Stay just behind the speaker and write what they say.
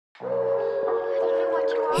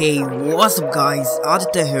Hey, what's up guys,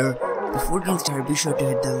 Aditya here. Before getting started, be sure to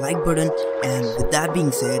hit the like button, and with that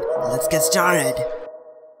being said, let's get started.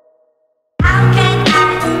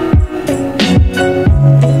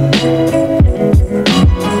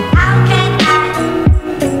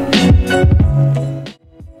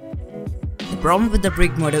 The problem with the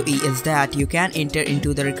Brick Moto E is that you can enter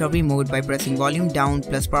into the recovery mode by pressing volume down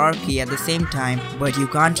plus power key at the same time, but you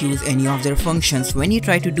can't use any of their functions. When you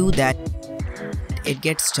try to do that, it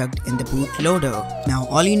gets stuck in the bootloader. Now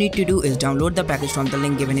all you need to do is download the package from the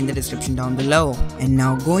link given in the description down below. And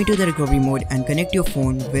now go into the recovery mode and connect your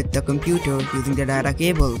phone with the computer using the data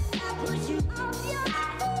cable.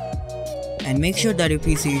 And make sure that your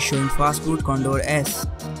PC is showing fast boot Condor S.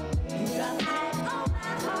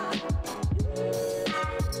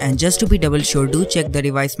 And just to be double sure, do check the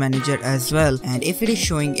device manager as well, and if it is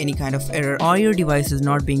showing any kind of error or your device is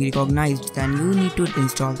not being recognized, then you need to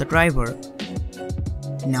install the driver.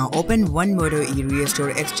 Now open One Moto E Restore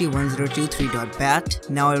xt1023.bat.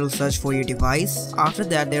 Now it will search for your device. After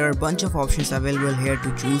that, there are a bunch of options available here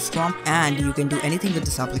to choose from, and you can do anything with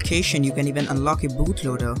this application. You can even unlock a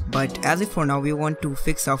bootloader, but as if for now we want to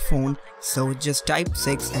fix our phone, so just type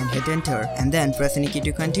 6 and hit enter, and then press any key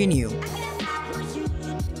to continue.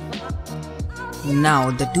 Now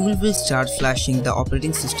the tool will start flashing the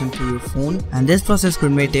operating system to your phone, and this process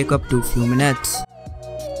may take up to a few minutes.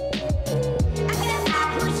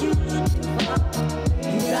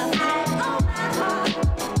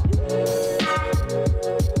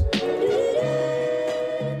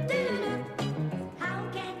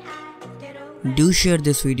 Do share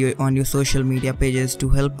this video on your social media pages to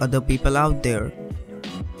help other people out there.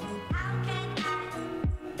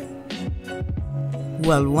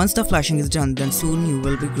 Well, once the flashing is done, then soon you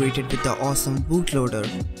will be greeted with the awesome bootloader.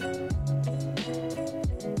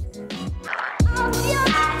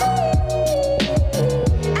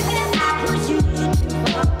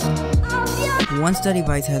 Once the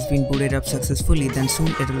device has been booted up successfully, then soon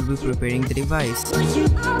it will be preparing the device.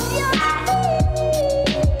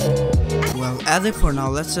 Well, as if for now,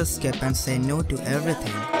 let's just skip and say no to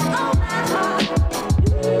everything.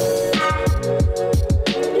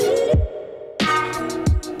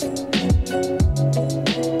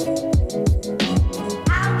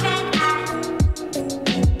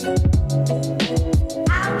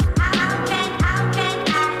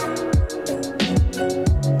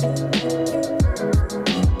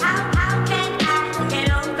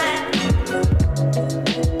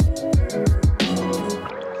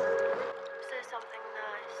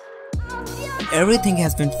 Everything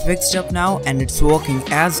has been fixed up now, and it's working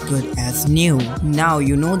as good as new. Now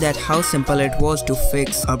you know that how simple it was to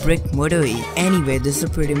fix a Brick Moto E. Anyway, this is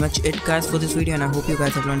pretty much it guys for this video, and I hope you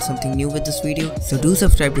guys have learned something new with this video. So do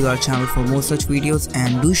subscribe to our channel for more such videos,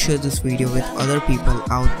 and do share this video with other people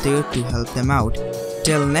out there to help them out.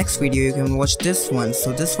 Till next video, you can watch this one.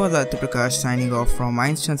 So this was Aditya Prakash signing off from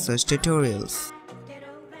Einstein Search Tutorials.